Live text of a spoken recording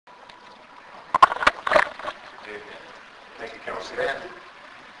Thank you, Kelsey. Amen.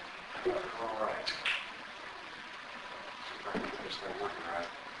 All right. See if I can get this thing working right.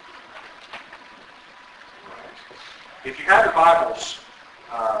 All right. If you have your Bibles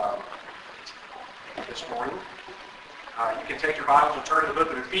this morning, you can take your Bibles and turn to the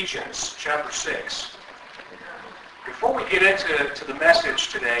book of Ephesians, chapter 6. Before we get into the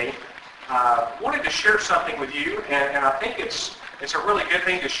message today, I wanted to share something with you, and I think it's a really good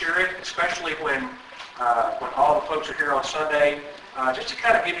thing to share it, especially when all the folks are here on Sunday. Just to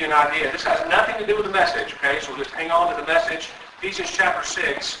kind of give you an idea, this has nothing to do with the message, okay? So just hang on to the message. Ephesians chapter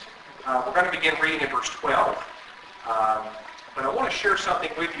 6, we're going to begin reading in verse 12. But I want to share something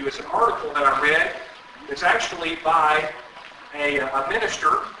with you. It's an article that I read. It's actually by a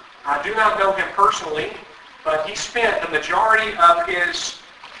minister. I do not know him personally, but he spent the majority of his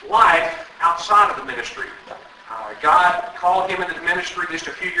life outside of the ministry. God called him into the ministry just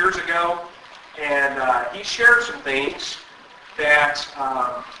a few years ago, and he shared some things that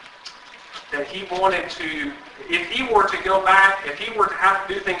that he wanted to, if he were to go back, if he were to have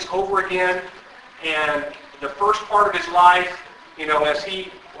to do things over again, and the first part of his life, you know, as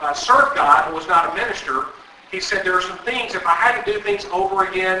he served God and was not a minister, he said there are some things, if I had to do things over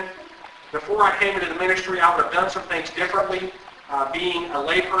again, before I came into the ministry, I would have done some things differently, being a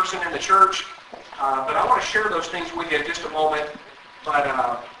layperson in the church. But I want to share those things with you in just a moment.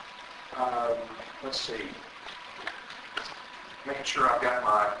 But let's see. Making sure I've got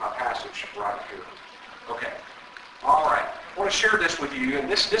my passage right here. Okay. All right. I want to share this with you. And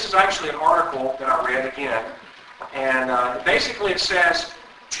this is actually an article that I read again. And basically it says,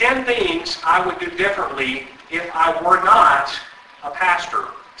 10 things I would do differently if I were not a pastor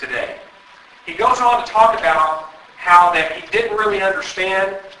today. He goes on to talk about how that he didn't really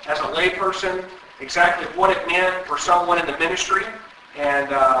understand as a layperson exactly what it meant for someone in the ministry. And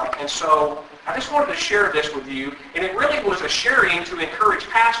so I just wanted to share this with you. And it really was a sharing to encourage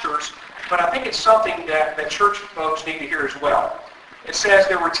pastors, but I think it's something that church folks need to hear as well. It says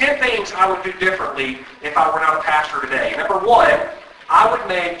there were 10 things I would do differently if I were not a pastor today. Number one, I would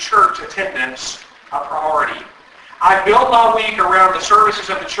make church attendance a priority. I build my week around the services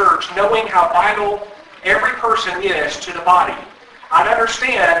of the church, knowing how vital every person is to the body. I'd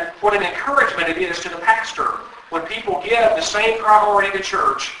understand what an encouragement it is to the pastor when people give the same priority to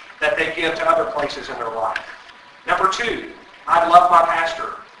church that they give to other places in their life. Number two, I love my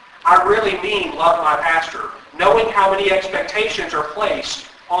pastor. I really mean love my pastor, knowing how many expectations are placed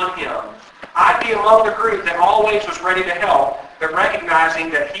on him. I'd be among the group that always was ready to help, but recognizing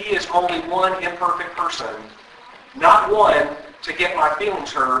that he is only one imperfect person, not one to get my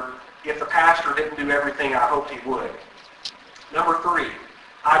feelings hurt if the pastor didn't do everything I hoped he would. Number three,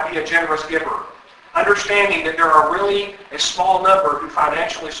 I'd be a generous giver, understanding that there are really a small number who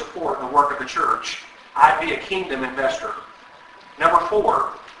financially support the work of the church. I'd be a kingdom investor. Number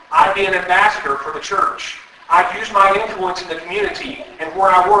four, I'd be an ambassador for the church. I'd use my influence in the community and where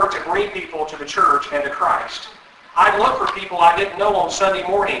I work to bring people to the church and to Christ. I'd look for people I didn't know on Sunday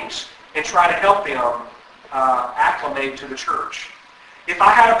mornings and try to help them acclimate to the church. If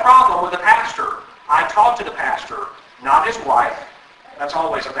I had a problem with a pastor, I'd talk to the pastor, not his wife. That's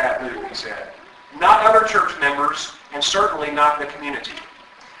always a bad move, he said. Not other church members, and certainly not the community.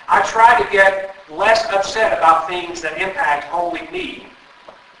 I try to get less upset about things that impact only me.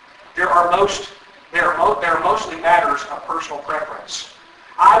 They are mostly matters of personal preference.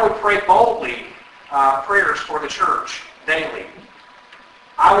 I would pray boldly prayers for the church daily.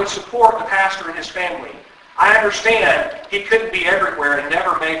 I would support the pastor and his family. I understand he couldn't be everywhere and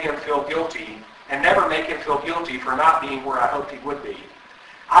never make him feel guilty for not being where I hoped he would be.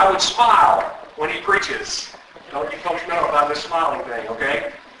 I would smile when he preaches. Don't you folks know about this smiling thing,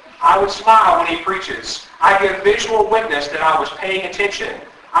 okay? I would smile when he preaches. I give visual witness that I was paying attention.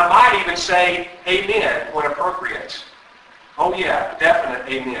 I might even say amen when appropriate. Oh yeah, definite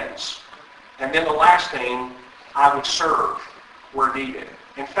amens. And then the last thing, I would serve where needed.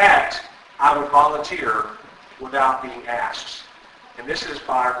 In fact, I would volunteer without being asked. And this is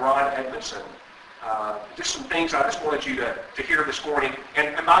by Ron Edmondson. Just some things I just wanted you to hear this morning.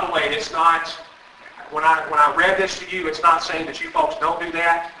 And by the way, it's not, when I read this to you, it's not saying that you folks don't do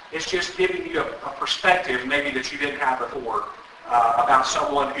that. It's just giving you a perspective maybe that you didn't have before about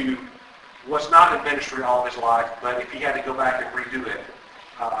someone who was not in ministry all of his life, but if he had to go back and redo it,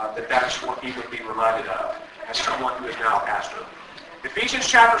 that's what he would be reminded of as someone who is now a pastor. Ephesians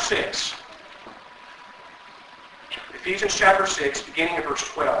chapter 6. Ephesians chapter 6, beginning in verse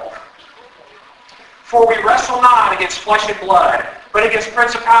 12. For we wrestle not against flesh and blood, but against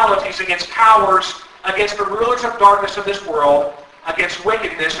principalities, against powers, against the rulers of darkness of this world, against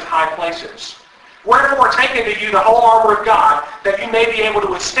wickedness in high places. Wherefore take unto you the whole armor of God, that you may be able to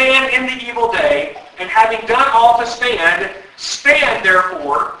withstand in the evil day, and having done all to stand, stand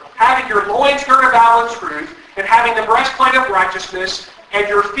therefore, having your loins girded about with truth, and having the breastplate of righteousness, and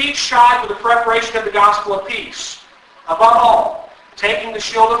your feet shod with the preparation of the gospel of peace. Above all, taking the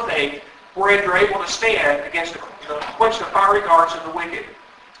shield of faith, wherein you're able to stand against the quench the fiery darts of the wicked.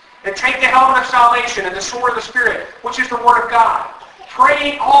 And take the helmet of salvation and the sword of the Spirit, which is the word of God,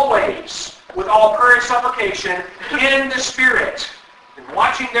 praying always with all prayer and supplication in the Spirit, and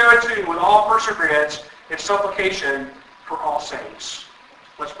watching thereunto with all perseverance and supplication for all saints.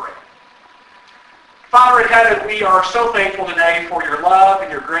 Let's pray. Father in heaven, we are so thankful today for your love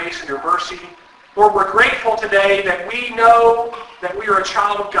and your grace and your mercy. Lord, we're grateful today that we know that we are a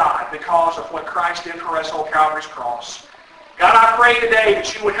child of God because of what Christ did for us on Calvary's cross. God, I pray today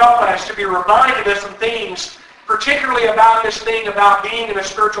that you would help us to be reminded of some things, particularly about this thing about being in a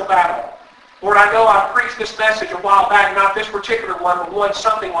spiritual battle. Lord, I know I preached this message a while back, not this particular one, but one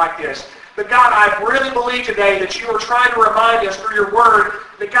something like this. But God, I really believe today that you are trying to remind us through your word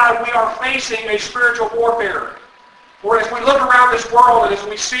that, God, we are facing a spiritual warfare. Lord, as we look around this world and as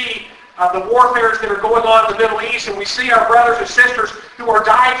we see the warfares that are going on in the Middle East, and we see our brothers and sisters who are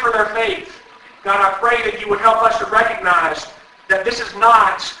dying for their faith, God, I pray that you would help us to recognize that this is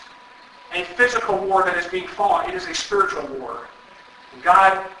not a physical war that is being fought. It is a spiritual war. And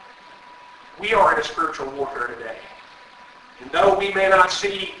God, we are in a spiritual warfare today. And though we may not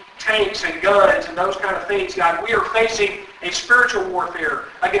see tanks and guns and those kind of things, God, we are facing a spiritual warfare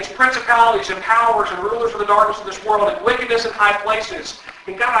against principalities and powers and rulers of the darkness of this world and wickedness in high places.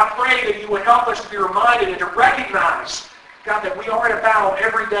 And God, I pray that you would help us to be reminded and to recognize, God, that we are in a battle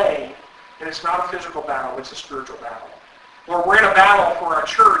every day, and it's not a physical battle, it's a spiritual battle. Lord, we're in a battle for our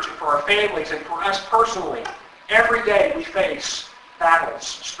church and for our families and for us personally. Every day we face battles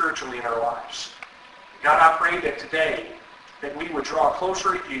spiritually in our lives. God, I pray that today that we would draw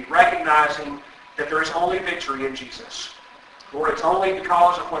closer to you, recognizing that there is only victory in Jesus. Lord, it's only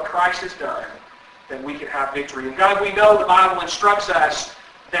because of what Christ has done that we can have victory. And God, we know the Bible instructs us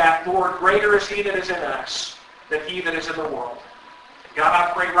that, Lord, greater is he that is in us than he that is in the world. God,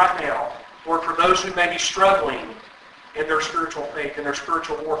 I pray right now, Lord, for those who may be struggling in their spiritual faith, in their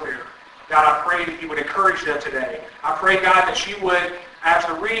spiritual warfare, God, I pray that you would encourage them today. I pray, God, that you would, as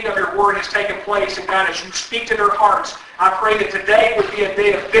the reading of your word has taken place, and God, as you speak to their hearts, I pray that today would be a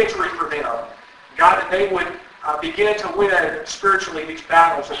day of victory for them. God, that they would begin to win spiritually these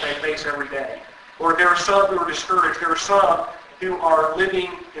battles that they face every day. Lord, there are some who are discouraged. There are some who are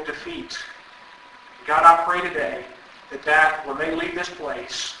living in defeat. God, I pray today that when they leave this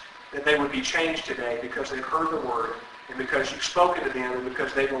place, that they would be changed today because they've heard the word and because you've spoken to them and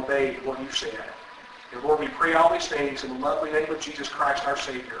because they've obeyed what you've said. And Lord, we pray all these things in the lovely name of Jesus Christ, our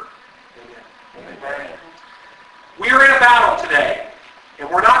Savior. Amen. Amen. We are in a battle today. And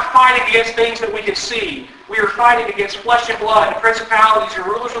we're not fighting against things that we can see. We are fighting against flesh and blood, and principalities, and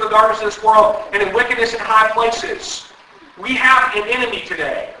rulers of the darkness of this world, and in wickedness in high places. We have an enemy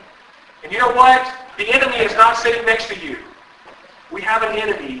today. And you know what? The enemy is not sitting next to you. We have an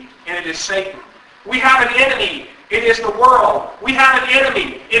enemy, and it is Satan. We have an enemy. It is the world. We have an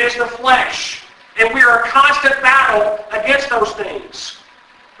enemy. It is the flesh. And we are in constant battle against those things.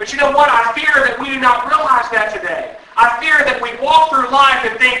 But you know what? I fear that we do not realize that today. I fear that we walk through life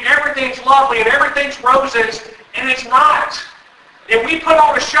and think everything's lovely and everything's roses, and it's not. And we put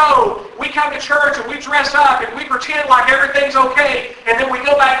on a show, we come to church and we dress up and we pretend like everything's okay, and then we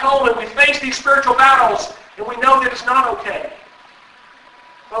go back home and we face these spiritual battles, and we know that it's not okay.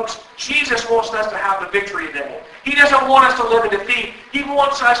 Folks, Jesus wants us to have the victory today. He doesn't want us to live in defeat. He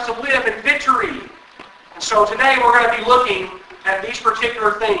wants us to live in victory. And so today we're going to be looking at these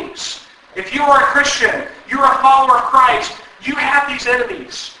particular things. If you are a Christian, you're a follower of Christ, you have these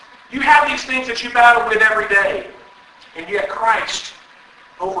enemies. You have these things that you battle with every day. And yet Christ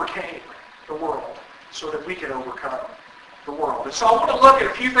overcame the world so that we can overcome the world. And so I want to look at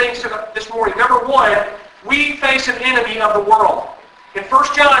a few things this morning. Number one, we face an enemy of the world. In 1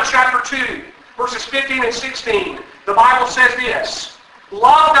 John chapter 2, verses 15 and 16, the Bible says this,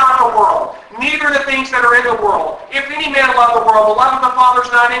 "Love not the world, neither the things that are in the world. If any man love the world, the love of the Father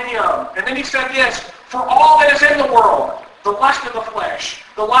is not in him." And then he said this, "For all that is in the world, the lust of the flesh,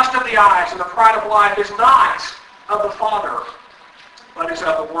 the lust of the eyes, and the pride of life is not of the Father, but is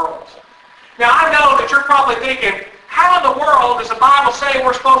of the world." Now I know that you're probably thinking, how in the world does the Bible say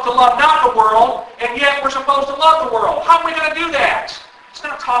we're supposed to love not the world, and yet we're supposed to love the world? How are we going to do that? It's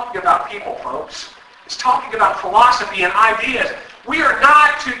not talking about people, folks. It's talking about philosophy and ideas. We are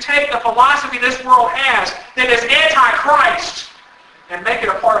not to take the philosophy this world has that is anti-Christ and make it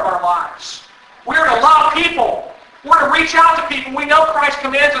a part of our lives. We're to love people. We're to reach out to people. We know Christ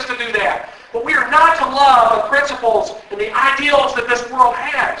commands us to do that. But we are not to love the principles and the ideals that this world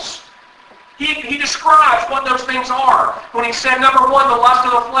has. He describes what those things are when he said, number one, the lust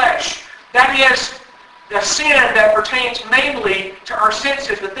of the flesh. That is the sin that pertains mainly to our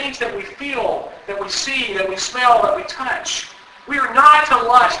senses, the things that we feel, that we see, that we smell, that we touch. We are not to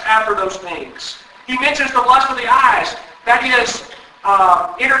lust after those things. He mentions the lust of the eyes. That is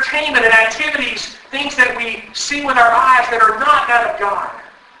entertainment and activities, things that we see with our eyes that are not that of God.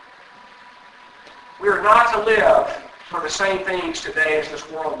 We are not to live for the same things today as this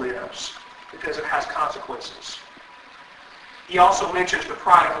world lives, because it has consequences. He also mentions the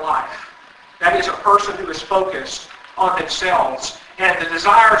pride of life. That is a person who is focused on themselves and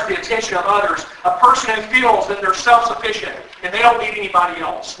desires the attention of others, a person who feels that they're self-sufficient and they don't need anybody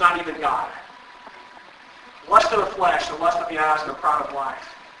else, not even God. Lust of the flesh, the lust of the eyes, and the pride of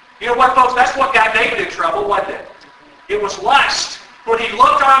life. You know what, folks? That's what got David in trouble, wasn't it? It was lust. When he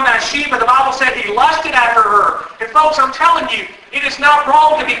looked on Bathsheba, the Bible said he lusted after her. And folks, I'm telling you, it is not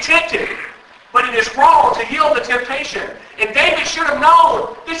wrong to be tempted, but it is wrong to yield to temptation. And David should have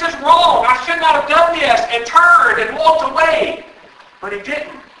known, this is wrong. I should not have done this, and turned and walked away. But he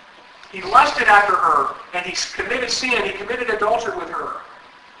didn't. He lusted after her, and he committed sin. He committed adultery with her.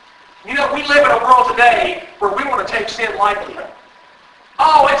 You know, we live in a world today where we want to take sin lightly.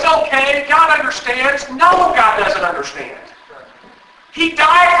 Oh, it's okay. God understands. No, God doesn't understand. He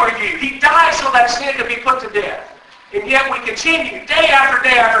died for you. He died so that sin could be put to death. And yet we continue day after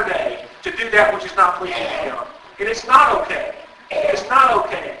day after day to do that which is not pleasing to Him. And it's not okay. It's not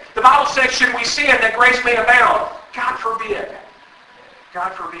okay. The Bible says, should we sin that grace may abound? God forbid.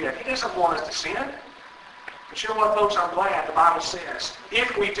 God forbid. He doesn't want us to sin. But you know what, folks? I'm glad the Bible says,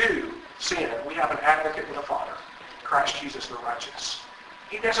 if we do sin, we have an advocate with the Father, Christ Jesus the righteous.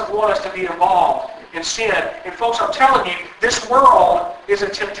 He doesn't want us to be involved in sin. And folks, I'm telling you, this world is a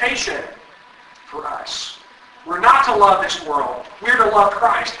temptation for us. We're not to love this world. We're to love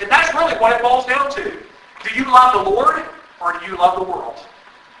Christ. And that's really what it boils down to. Do you love the Lord or do you love the world?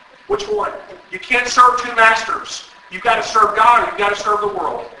 Which one? You can't serve two masters. You've got to serve God or you've got to serve the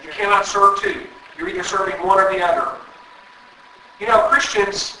world. You cannot serve two. You're either serving one or the other. You know,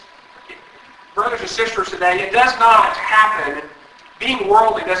 Christians, brothers and sisters today, it does not happen. Being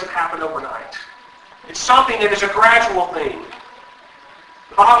worldly doesn't happen overnight. It's something that is a gradual thing.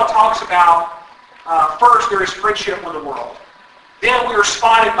 The Bible talks about first there is friendship with the world. Then we are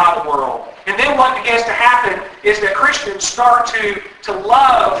spotted by the world. And then what begins to happen is that Christians start to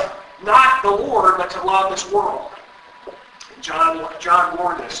love not the Lord, but to love this world. John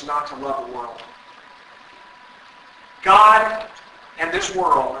warned us not to love the world. God and this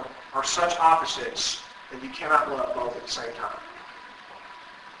world are such opposites that you cannot love both at the same time.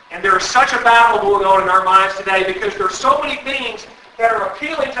 And there is such a battle going on in our minds today because there are so many things that are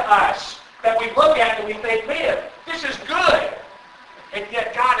appealing to us that we look at and we think, man, this is good. And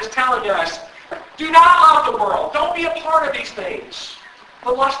yet God is telling us, do not love the world. Don't be a part of these things.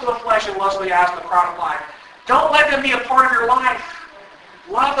 The lust of the flesh and lust of the eyes and the pride of life. Don't let them be a part of your life.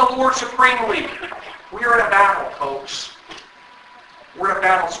 Love the Lord supremely. We are in a battle, folks. We're in a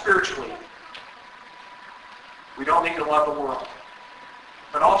battle spiritually. We don't need to love the world.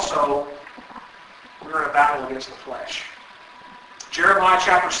 But also, we're in a battle against the flesh. Jeremiah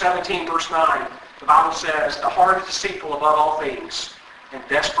chapter 17, verse 9, the Bible says, the heart is deceitful above all things and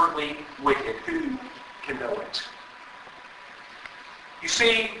desperately wicked. Who can know it? You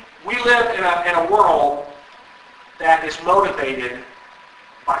see, we live in a world that is motivated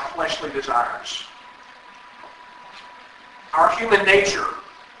by fleshly desires. Our human nature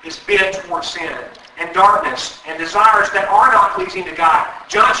is bent towards sin and darkness and desires that are not pleasing to God.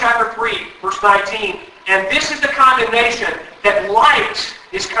 John chapter 3, verse 19, and this is the condemnation, that light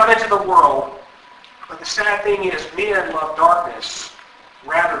is come into the world, but the sad thing is men love darkness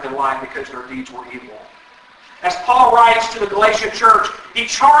rather than light because their deeds were evil. As Paul writes to the Galatian church, he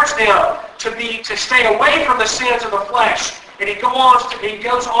charged them to stay away from the sins of the flesh. And he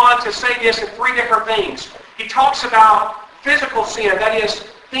goes on to say this in three different things. He talks about physical sin, that is,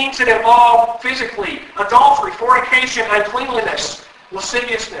 things that involve physically, adultery, fornication, uncleanliness,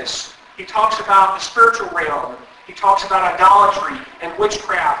 lasciviousness. He talks about the spiritual realm. He talks about idolatry and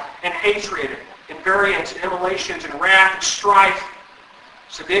witchcraft and hatred and variance and immolations and wrath and strife,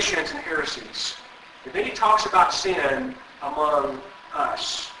 seditions and heresies. And then he talks about sin among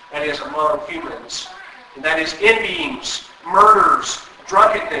us, that is, among humans. And that is envyings, murders,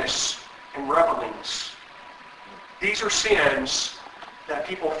 drunkenness, and revelings. These are sins that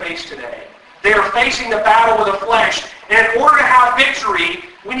people face today. They are facing the battle with the flesh. And in order to have victory,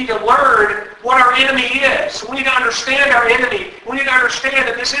 we need to learn what our enemy is. We need to understand our enemy. We need to understand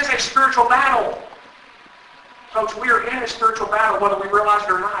that this is a spiritual battle. Folks, we are in a spiritual battle, whether we realize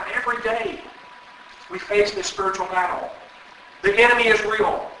it or not. Every day we face this spiritual battle. The enemy is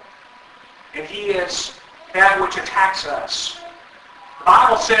real, and he is that which attacks us. The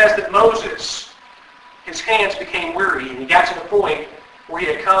Bible says that Moses, his hands became weary, and he got to the point where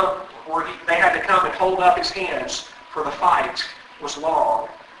they had to come and hold up his hands, for the fight was long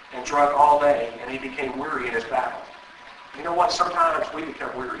and drug all day, and he became weary in his battle. You know what? Sometimes we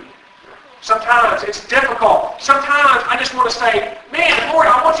become weary. Sometimes it's difficult. Sometimes I just want to say, man, Lord,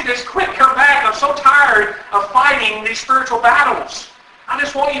 I want you to just quit, come back. I'm so tired of fighting these spiritual battles. I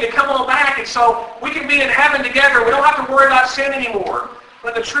just want you to come on back, and so we can be in heaven together. We don't have to worry about sin anymore.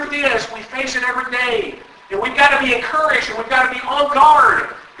 But the truth is, we face it every day. And we've got to be encouraged, and we've got to be on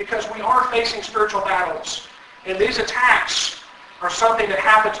guard, because we are facing spiritual battles. And these attacks are something that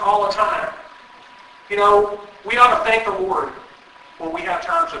happens all the time. You know, we ought to thank the Lord when we have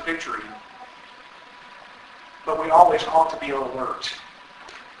times of victory. But we always ought to be on alert,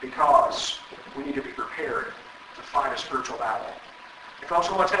 because we need to be prepared to fight a spiritual battle. And folks,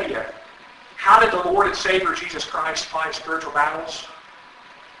 I want to tell you, how did the Lord and Savior Jesus Christ fight spiritual battles?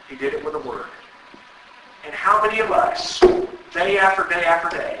 He did it with the Word. And how many of us, day after day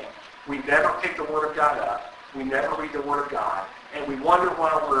after day, we never pick the Word of God up, we never read the Word of God, and we wonder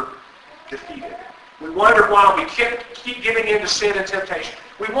why we're defeated. We wonder why we keep giving in to sin and temptation.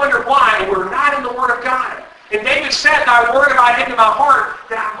 We wonder why we're not in the Word of God. And David said, "Thy word have I hidden in my heart,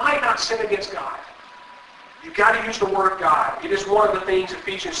 that I might not sin against God." You've got to use the Word of God. It is one of the things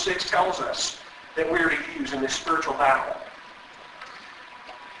Ephesians 6 tells us that we are to use in this spiritual battle.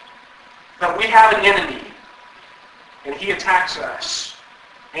 But we have an enemy, and he attacks us.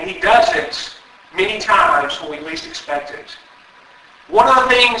 And he does it many times when we least expect it. One of the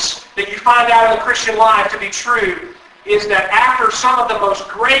things that you find out in the Christian life to be true is that after some of the most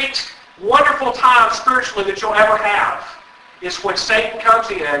great, wonderful times spiritually that you'll ever have is when Satan comes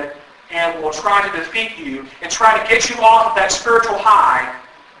in and will try to defeat you and try to get you off of that spiritual high.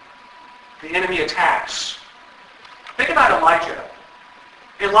 The enemy attacks. Think about Elijah.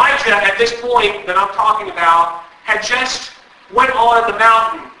 Elijah, at this point that I'm talking about, had just went on the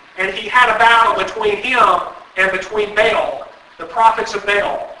mountain, and he had a battle between him and between Baal, the prophets of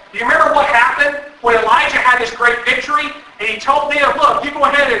Baal. Do you remember what happened when Elijah had this great victory? And he told them, look, you go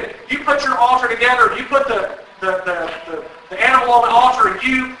ahead and you put your altar together, you put the animal on the altar, and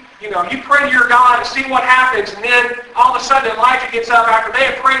you pray to your God and see what happens. And then all of a sudden Elijah gets up after they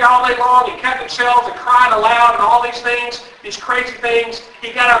had prayed all day long and kept themselves and cried aloud and all these things, these crazy things.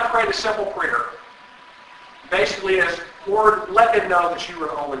 He got up and prayed a simple prayer. Basically, as Lord, let them know that you are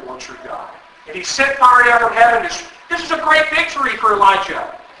the only one true God. And he sent fire down from heaven. This is a great victory for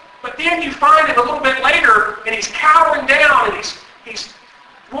Elijah. But then you find him a little bit later, and he's cowering down, and he's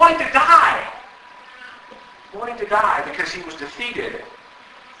wanting to die. Wanting to die because he was defeated.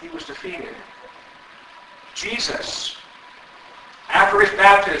 He was defeated. Jesus, after his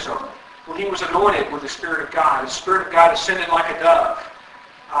baptism, when he was anointed with the Spirit of God descended like a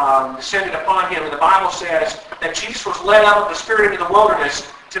dove, descended upon him. And the Bible says that Jesus was led out of the Spirit into the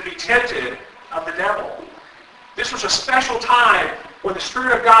wilderness to be tempted of the devil. This was a special time when the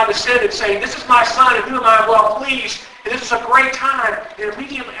Spirit of God descended, saying, "This is my Son, in whom I am well pleased." And this was a great time. And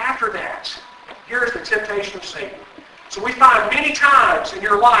immediately after that, here's the temptation of Satan. So we find many times in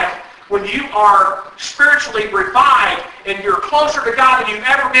your life when you are spiritually revived and you're closer to God than you've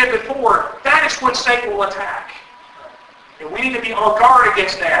ever been before, that is when Satan will attack. And we need to be on guard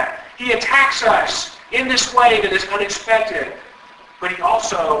against that. He attacks us in this way that is unexpected, but he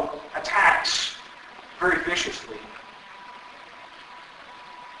also attacks very viciously.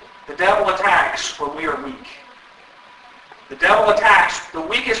 The devil attacks when we are weak. The devil attacks the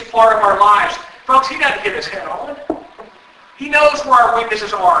weakest part of our lives. Folks, he doesn't hit us head on. He knows where our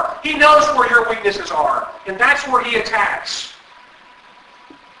weaknesses are. He knows where your weaknesses are. And that's where he attacks.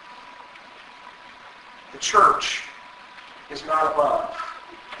 The church is not above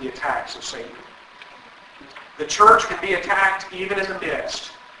the attacks of Satan. The church can be attacked even in the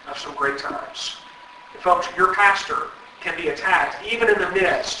midst of some great times. And folks, your pastor can be attacked even in the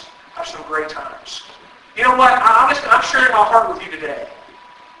midst of some great times. You know what? I'm sharing my heart with you today.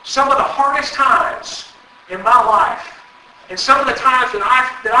 Some of the hardest times in my life, and some of the times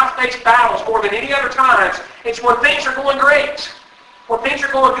that I've faced battles more than any other times, it's when things are going great. When things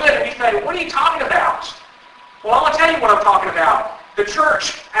are going good, and you say, what are you talking about? Well, I'm going to tell you what I'm talking about. The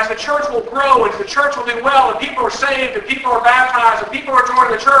church, as the church will grow, and the church will do well, and people are saved, and people are baptized, and people are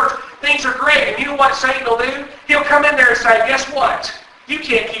joining the church, things are great. And you know what Satan will do? He'll come in there and say, guess what? You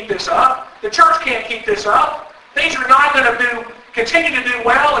can't keep this up. The church can't keep this up. Things are not going to continue to do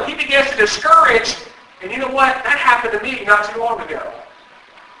well, and he begins to discourage. And you know what? That happened to me not too long ago.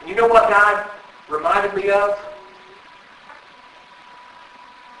 And you know what God reminded me of?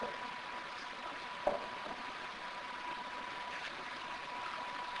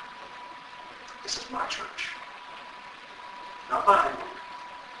 This is my church. Not mine.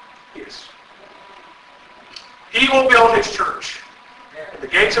 His. He will build his church. And the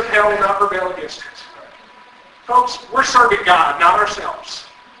gates of hell will not prevail against it. Folks, we're serving God, not ourselves.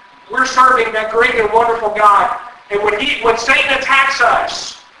 We're serving that great and wonderful God. And when Satan attacks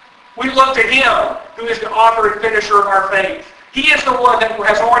us, we look to him, who is the author and finisher of our faith. He is the one that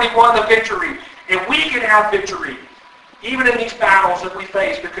has already won the victory. And we can have victory, even in these battles that we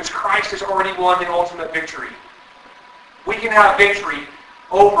face, because Christ has already won the ultimate victory. We can have victory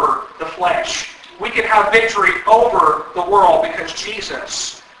over the flesh. We can have victory over the world because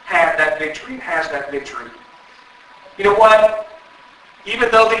Jesus had that victory and has that victory. You know what?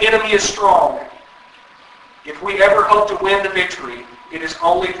 Even though the enemy is strong, if we ever hope to win the victory, it is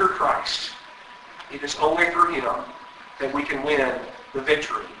only through Christ. It is only through him that we can win the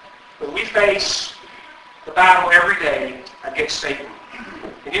victory. But we face the battle every day against Satan.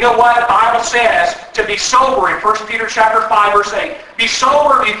 And you know what? The Bible says to be sober in 1 Peter chapter 5, verse 8. Be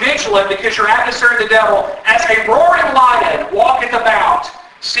sober, be vigilant, because your adversary the devil, as a roaring lion, walketh about,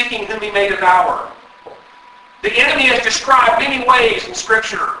 seeking whom he may devour. The enemy is described many ways in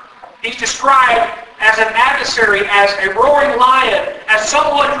Scripture. He's described as an adversary, as a roaring lion, as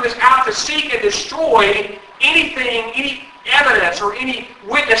someone who is out to seek and destroy anything, any evidence or any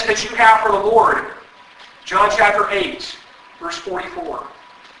witness that you have for the Lord. John chapter 8, verse 44.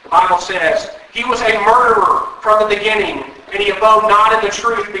 The Bible says, he was a murderer from the beginning, and he abode not in the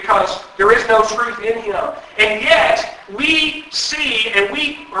truth, because there is no truth in him. And yet, we see and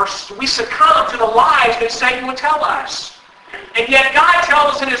we succumb to the lies that Satan would tell us. And yet God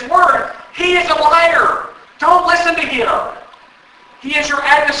tells us in his word, he is a liar. Don't listen to him. He is your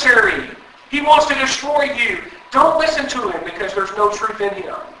adversary. He wants to destroy you. Don't listen to him, because there's no truth in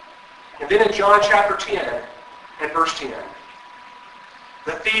him. And then in John chapter 10 and verse 10,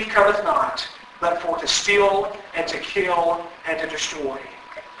 the thief cometh not, but for to steal and to kill and to destroy.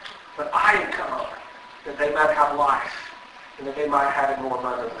 But I am come, that they might have life, and that they might have it more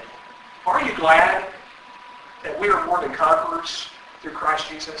abundantly. Are you glad that we are more than conquerors through Christ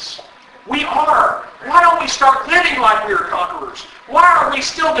Jesus? We are. Why don't we start living like we are conquerors? Why are we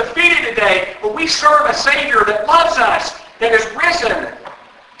still defeated today when we serve a Savior that loves us, that is risen?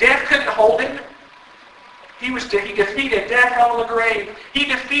 Death couldn't hold him. He defeated death, hell, and the grave. He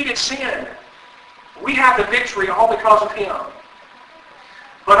defeated sin. We have the victory all because of him.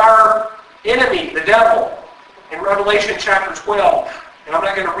 But our enemy, the devil, in Revelation chapter 12, and I'm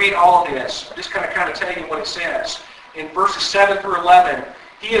not going to read all of this, I'm just going to kind of tell you what it says. In verses 7 through 11,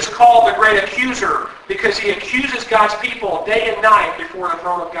 he is called the great accuser because he accuses God's people day and night before the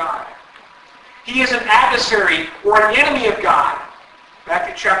throne of God. He is an adversary or an enemy of God.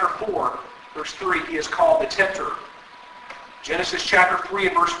 Matthew chapter 4, verse 3, he is called the tempter. Genesis chapter 3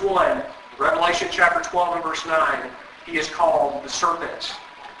 and verse 1, Revelation chapter 12 and verse 9, he is called the serpent.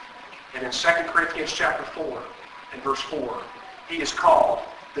 And in 2 Corinthians chapter 4 and verse 4, he is called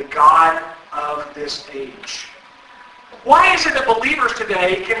the God of this age. Why is it that believers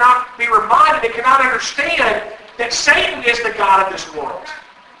today cannot be reminded and cannot understand that Satan is the God of this world?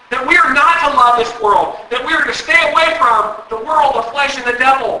 That we are not to love this world. That we are to stay away from the world, the flesh, and the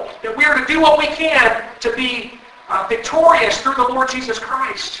devil. That we are to do what we can to be victorious through the Lord Jesus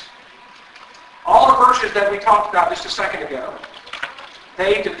Christ. All the verses that we talked about just a second ago,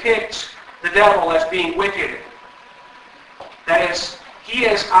 they depict the devil as being wicked. That is, he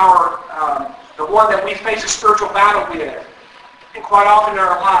is the one that we face a spiritual battle with. And quite often in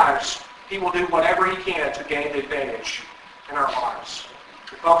our lives, he will do whatever he can to gain the advantage in our lives.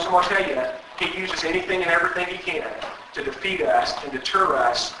 And folks, I'm going to tell you, he uses anything and everything he can to defeat us and deter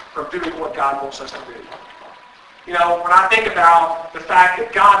us from doing what God wants us to do. You know, when I think about the fact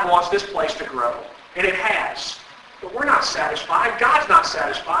that God wants this place to grow, and it has, but we're not satisfied. God's not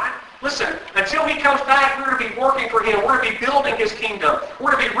satisfied. Listen, until he comes back, we're going to be working for him. We're going to be building his kingdom.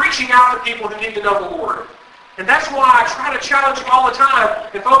 We're going to be reaching out to people who need to know the Lord. And that's why I try to challenge you all the time.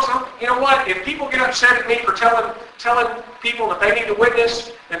 And folks, you know what? If people get upset at me for telling people that they need to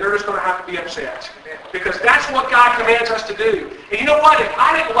witness, then they're just going to have to be upset. Because that's what God commands us to do. And you know what? If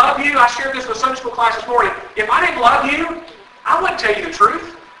I didn't love you, I shared this with Sunday school class this morning. If I didn't love you, I wouldn't tell you the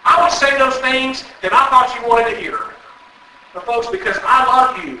truth. I would say those things that I thought you wanted to hear. But folks, because I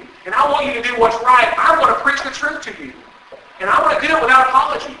love you, and I want you to do what's right, I'm going to preach the truth to you. And I'm going to do it without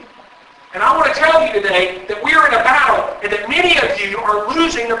apology. And you today that we are in a battle and that many of you are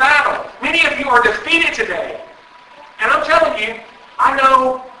losing the battle. Many of you are defeated today. And I'm telling you, I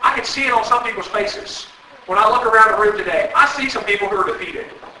know, I can see it on some people's faces. When I look around the room today, I see some people who are defeated.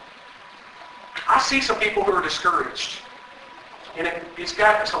 I see some people who are discouraged. And it's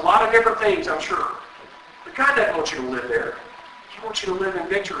a lot of different things, I'm sure. But God doesn't want you to live there. He wants you to live in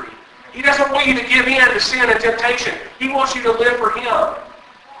victory. He doesn't want you to give in to sin and temptation. He wants you to live for Him.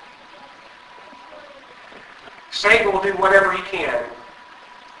 Satan will do whatever he can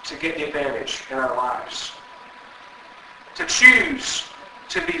to get the advantage in our lives. To choose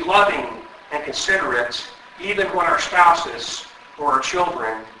to be loving and considerate even when our spouses or our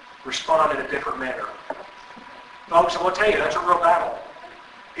children respond in a different manner. Folks, I want to tell you, that's a real battle.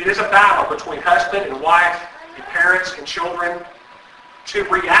 It is a battle between husband and wife and parents and children. To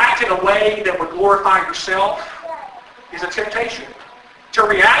react in a way that would glorify yourself is a temptation. To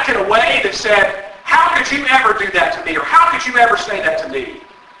react in a way that said, how could you ever do that to me? Or how could you ever say that to me?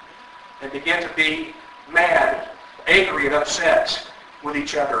 And begin to be mad, angry, and upset with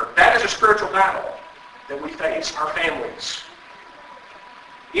each other. That is a spiritual battle that we face, our families.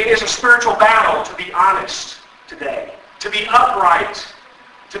 It is a spiritual battle to be honest today, to be upright,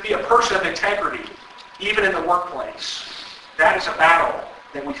 to be a person of integrity, even in the workplace. That is a battle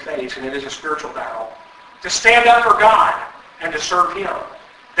that we face, and it is a spiritual battle. To stand up for God and to serve Him.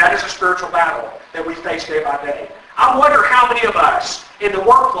 That is a spiritual battle that we face day by day. I wonder how many of us in the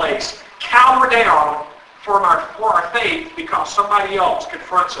workplace cower down for our faith because somebody else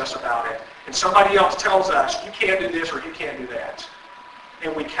confronts us about it, and somebody else tells us, you can't do this or you can't do that.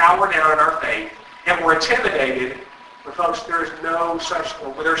 And we cower down in our faith, and we're intimidated. But folks, there should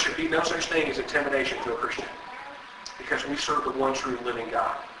be no such thing as intimidation to a Christian, because we serve the one true living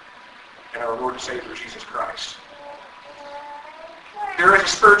God and our Lord and Savior Jesus Christ. There is a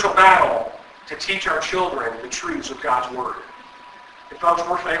spiritual battle to teach our children the truths of God's Word. And folks,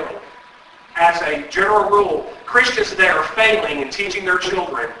 we're failing. As a general rule, Christians today are failing in teaching their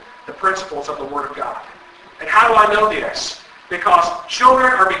children the principles of the Word of God. And how do I know this? Because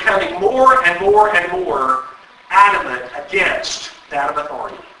children are becoming more and more and more adamant against that of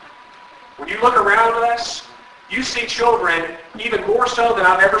authority. When you look around us, you see children, even more so than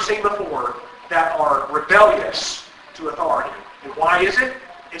I've ever seen before, that are rebellious to authority. And why is it?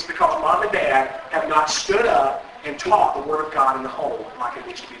 It's because mom and dad have not stood up and taught the Word of God in the home like it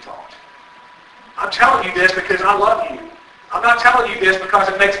needs to be taught. I'm telling you this because I love you. I'm not telling you this because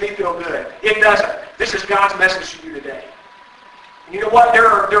it makes me feel good. It doesn't. This is God's message to you today. And you know what? There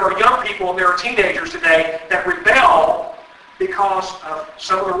are young people and there are teenagers today that rebel because of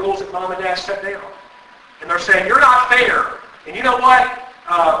some of the rules that mom and dad set down. And they're saying, you're not fair. And you know what?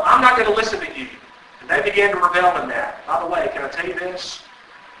 I'm not going to listen to you. And they begin to rebel in that. By the way, can I tell you this?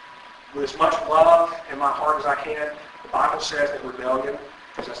 With as much love in my heart as I can, the Bible says that rebellion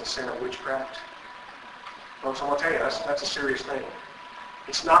is as a sin of witchcraft. Folks, I want to tell you, that's a serious thing.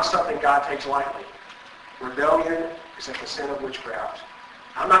 It's not something God takes lightly. Rebellion is as a sin of witchcraft.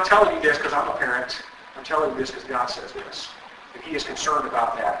 I'm not telling you this because I'm a parent. I'm telling you this because God says this. And He is concerned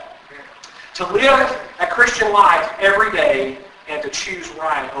about that. To live a Christian life every day and to choose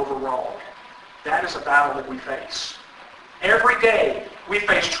right over wrong. That is a battle that we face. Every day we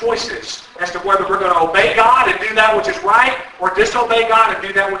face choices as to whether we're going to obey God and do that which is right or disobey God and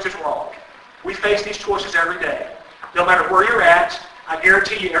do that which is wrong. We face these choices every day. No matter where you're at, I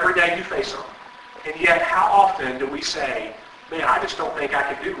guarantee you every day you face them. And yet how often do we say, man, I just don't think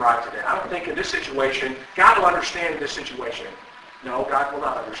I can do right today. I don't think in this situation, God will understand in this situation. No, God will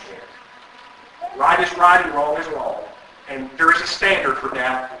not understand. Right is right and wrong is wrong. And there is a standard for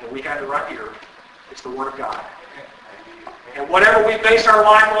that, and we have it right here. It's the Word of God. And whatever we base our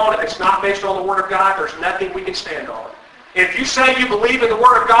life on, if it's not based on the Word of God, there's nothing we can stand on. If you say you believe in the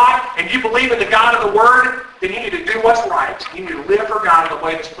Word of God, and you believe in the God of the Word, then you need to do what's right. You need to live for God in a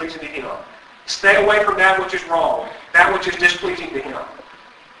way that's pleasing to Him. Stay away from that which is wrong, that which is displeasing to Him.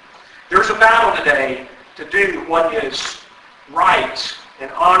 There's a battle today to do what is right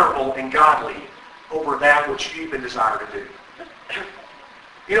and honorable and godly over that which you even desire to do.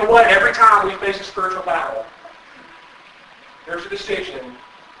 You know what? Every time we face a spiritual battle, there's a decision,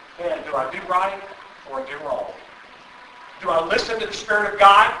 man, do I do right or do wrong? Do I listen to the Spirit of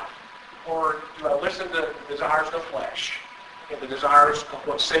God or do I listen to the desires of the flesh and the desires of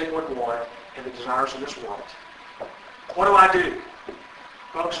what Satan would want and the desires of this world? What do I do?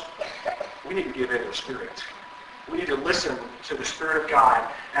 Folks, we need to give in to the Spirit. We need to listen to the Spirit of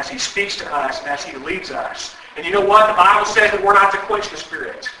God as He speaks to us, as He leads us. And you know what? The Bible says that we're not to quench the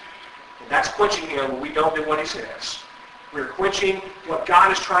Spirit. And that's quenching Him when we don't do what He says. We're quenching what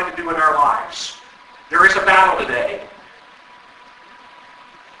God is trying to do in our lives. There is a battle today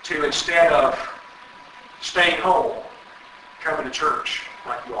to, instead of staying home, coming to church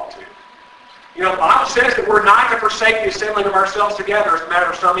like you ought to. You know, the Bible says that we're not to forsake the assembling of ourselves together as the matter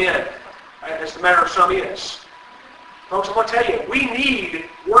of some is. Folks, I'm going to tell you, we need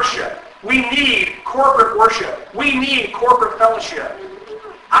worship. We need corporate worship. We need corporate fellowship.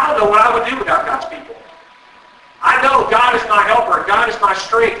 I don't know what I would do without God's people. I know God is my helper and God is my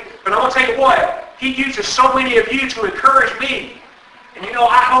strength. But I'm going to tell you what, He uses so many of you to encourage me. And you know,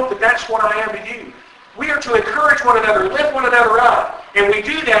 I hope that that's what I am to you. We are to encourage one another, lift one another up. And we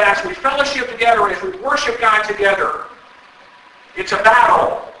do that as we fellowship together, as we worship God together. It's a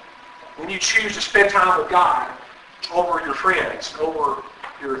battle when you choose to spend time with God over your friends, over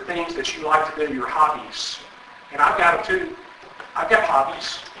your things that you like to do, your hobbies. And I've got them too. I've got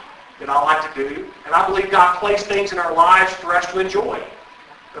hobbies that I like to do. And I believe God placed things in our lives for us to enjoy.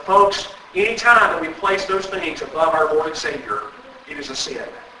 But folks, any time that we place those things above our Lord and Savior, it is a sin.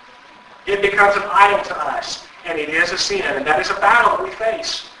 It becomes an idol to us, and it is a sin. And that is a battle that we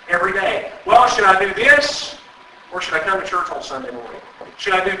face every day. Well, should I do this, or should I come to church on Sunday morning?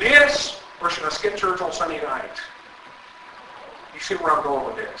 Should I do this, or should I skip church on Sunday night? You see where I'm going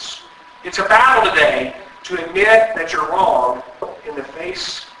with this. It's a battle today to admit that you're wrong in the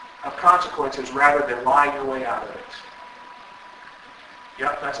face of consequences rather than lying your way out of it.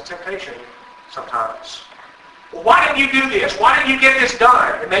 Yep, that's a temptation sometimes. Well, why didn't you do this? Why didn't you get this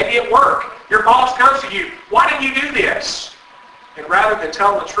done? And maybe at work, your boss comes to you, why didn't you do this? And rather than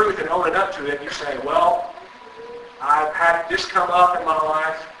telling the truth and owning up to it, you say, well, I've had this come up in my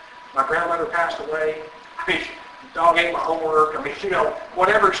life. My grandmother passed away. I mean, the dog ate my homework. I mean, you know,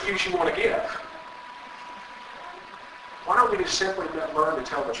 whatever excuse you want to give. Why don't we just simply learn to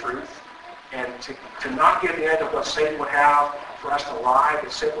tell the truth and to not get the end of what Satan would have for us to lie,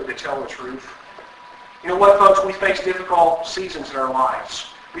 but simply to tell the truth? You know what, folks? We face difficult seasons in our lives.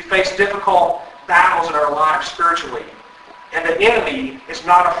 We face difficult battles in our lives spiritually. And the enemy is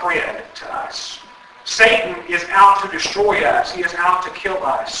not a friend to us. Satan is out to destroy us. He is out to kill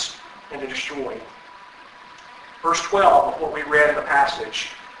us and to destroy. Verse 12 of what we read in the passage.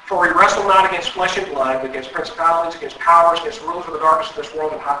 For we wrestle not against flesh and blood, but against principalities, against powers, against rulers of the darkness of this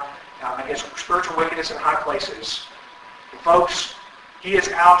world, and against spiritual wickedness in high places. And folks, he is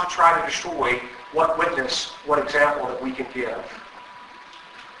out to try to destroy what witness, what example that we can give.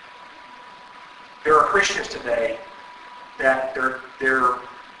 There are Christians today that their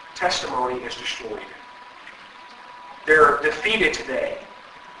testimony is destroyed. They're defeated today.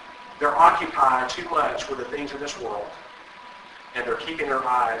 They're occupied too much with the things of this world, and they're keeping their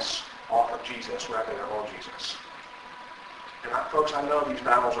eyes off of Jesus rather than on Jesus. And folks, I know these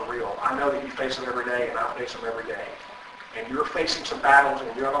battles are real. I know that you face them every day, and I face them every day. And you're facing some battles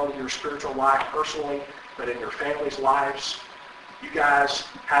in not only your spiritual life personally, but in your family's lives. You guys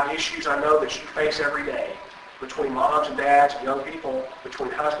have issues I know that you face every day between moms and dads and young people,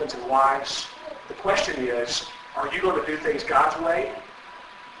 between husbands and wives. The question is, are you going to do things God's way?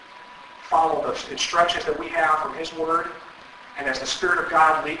 Follow the instructions that we have from His Word, and as the Spirit of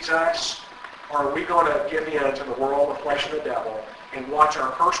God leads us, or are we going to give in to the world, the flesh, and the devil, and watch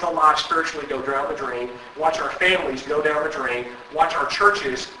our personal lives spiritually go down the drain, watch our families go down the drain, watch our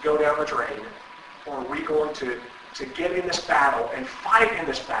churches go down the drain? Or are we going to get in this battle and fight in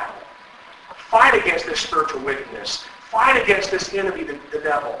this battle? Fight against this spiritual wickedness. Fight against this enemy, the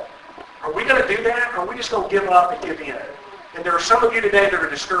devil. Are we going to do that, or are we just going to give up and give in? And there are some of you today that are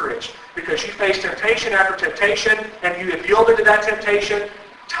discouraged because you face temptation after temptation, and you have yielded to that temptation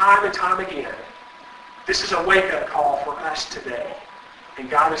time and time again. This is a wake-up call for us today. And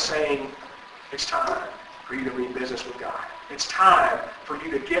God is saying, it's time for you to mean business with God. It's time for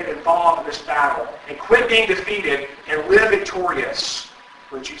you to get involved in this battle and quit being defeated and live victorious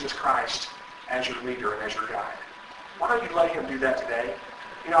with Jesus Christ as your leader and as your guide. Why don't you let Him do that today?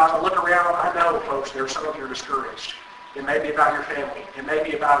 You know, as I look around, I know, folks, there are some of you who are discouraged. It may be about your family. It may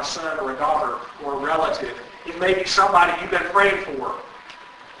be about a son or a daughter or a relative. It may be somebody you've been praying for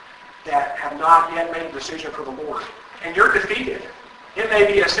that have not yet made a decision for the Lord. And you're defeated. It may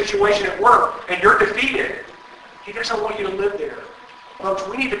be a situation at work, and you're defeated. He doesn't want you to live there. Folks,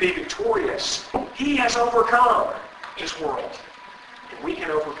 we need to be victorious. He has overcome this world. And we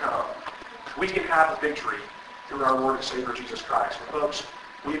can overcome. We can have the victory through our Lord and Savior Jesus Christ. And folks,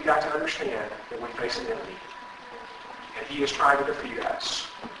 we've got to understand that we face an enemy. And he is trying to defeat us.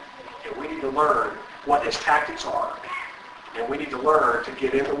 And we need to learn what his tactics are. And we need to learn to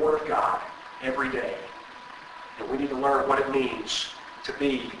get in the Word of God every day. And we need to learn what it means to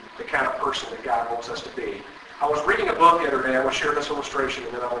be the kind of person that God wants us to be. I was reading a book the other day. I want to share this illustration,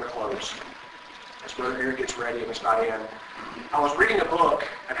 and then I want to close. as Brother Eric gets ready and Miss Diane. I was reading a book,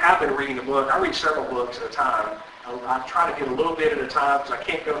 and have been reading a book. I read several books at a time. I try to get a little bit at a time because I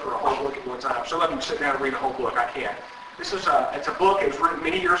can't go through a whole book at one time. Some of them sit down and read a whole book. I can't. It's a book. It was written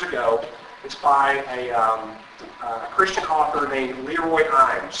many years ago. It's by a Christian author named Leroy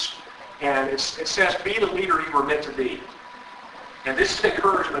Imes. And it says, be the leader you were meant to be. And this is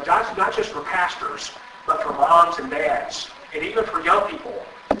encouragement, not just for pastors, but for moms and dads, and even for young people,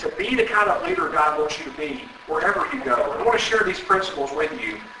 to be the kind of leader God wants you to be wherever you go. And I want to share these principles with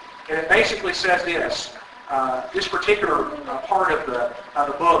you. And it basically says this. This particular part of the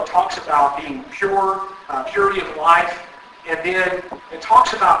book talks about being pure, purity of life, and then it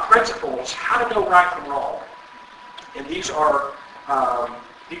talks about principles, how to know right from wrong. And these are 4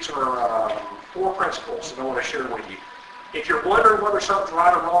 principles that I want to share with you. If you're wondering whether something's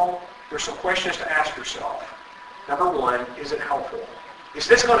right or wrong, there's some questions to ask yourself. Number 1, is it helpful? Is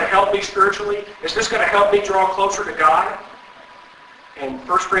this going to help me spiritually? Is this going to help me draw closer to God? And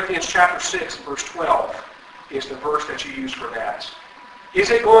 1 Corinthians chapter 6, verse 12 is the verse that you use for that. Is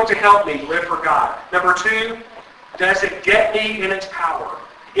it going to help me live for God? Number 2, does it get me in its power?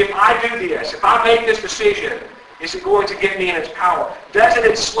 If I do this, if I make this decision, is it going to get me in its power? Does it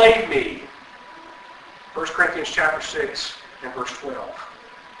enslave me? 1 Corinthians chapter 6 and verse 12.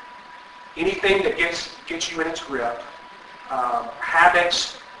 Anything that gets you in its grip,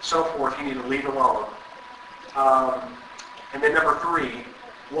 habits, so forth, you need to leave alone. And then number 3,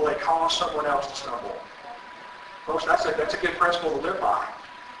 will it cause someone else to stumble? Folks, that's a good principle to live by.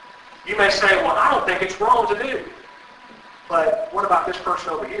 You may say, well, I don't think it's wrong to do. But what about this person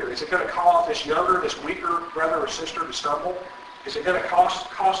over here? Is it going to cause this younger, this weaker brother or sister to stumble? Is it going to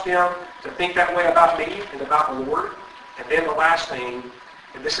cost them to think that way about me and about the Lord? And then the last thing,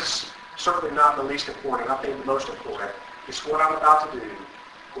 and this is certainly not the least important, I think the most important, is what I'm about to do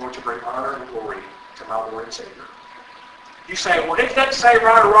going to bring honor and glory to my Lord and Savior. You say, well, it doesn't say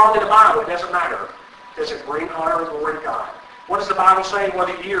right or wrong in the Bible. It doesn't matter. Does it bring honor and glory to God? What does the Bible say?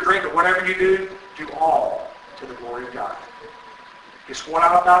 Whether you eat or drink or whatever you do all to the glory of God. It's what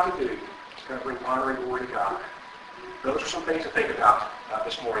I'm about to do. It's going to bring honor and glory to God. Those are some things to think about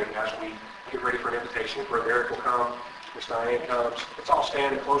this morning as we get ready for an invitation. Brother Eric will come. Miss Diane comes. Let's all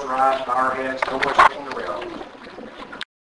stand and close our eyes, bow our heads, no much looking around.